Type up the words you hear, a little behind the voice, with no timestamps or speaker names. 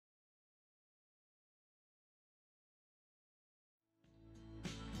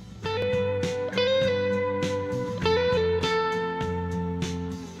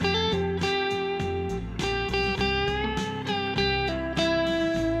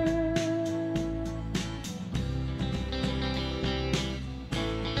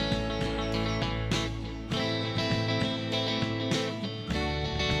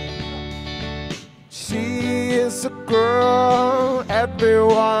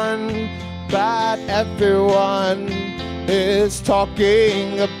everyone, that everyone is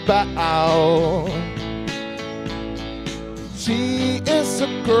talking about. She is a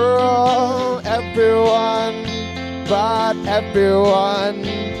girl, everyone, but everyone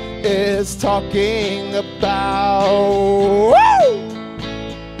is talking about. Woo!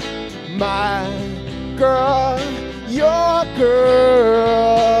 My girl, your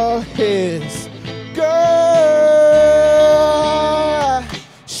girl, his girl.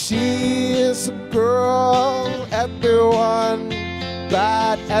 She is a girl, everyone,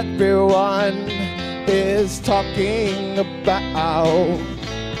 that everyone is talking about.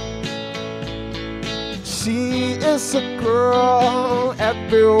 She is a girl,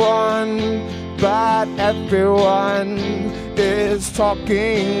 everyone, but everyone is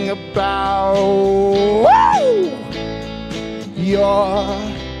talking about. Woo! Your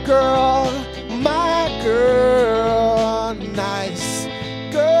girl, my girl, nice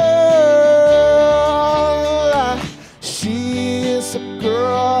girl. She is a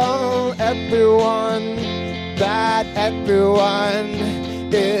girl, everyone, that everyone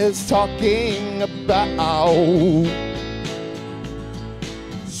is talking about.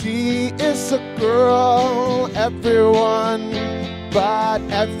 She is a girl, everyone, but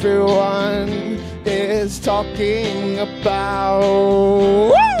everyone is talking about.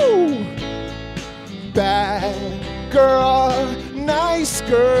 Woo! Bad girl, nice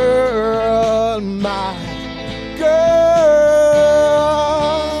girl, my girl.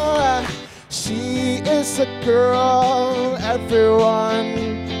 She is a girl,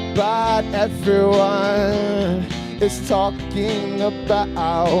 everyone, but everyone is talking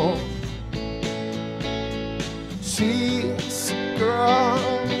about. She's a girl.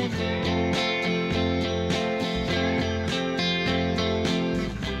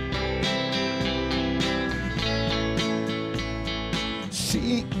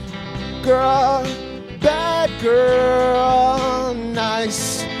 She, girl, bad girl,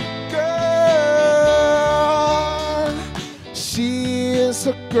 nice girl. She is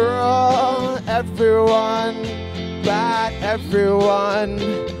a girl, everyone, but everyone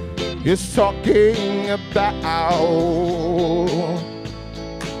is talking about.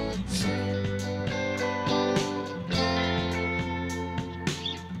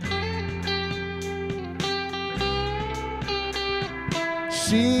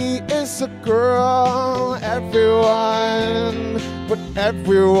 She is a girl, everyone, but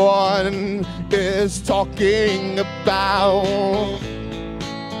everyone is talking about.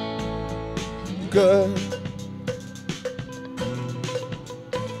 Good,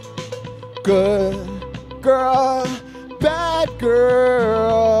 good girl, bad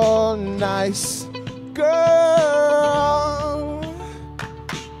girl, nice girl.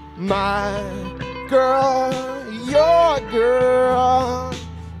 My girl, your girl,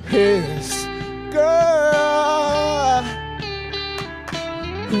 his girl.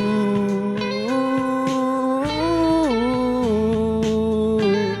 Ooh,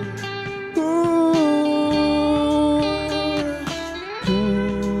 ooh,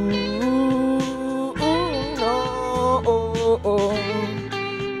 ooh, no,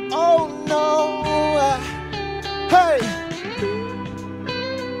 oh no, hey.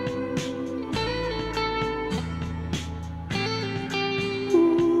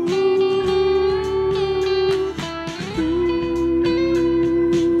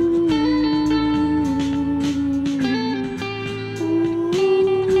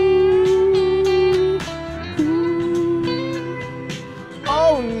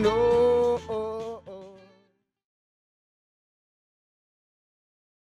 Oh no.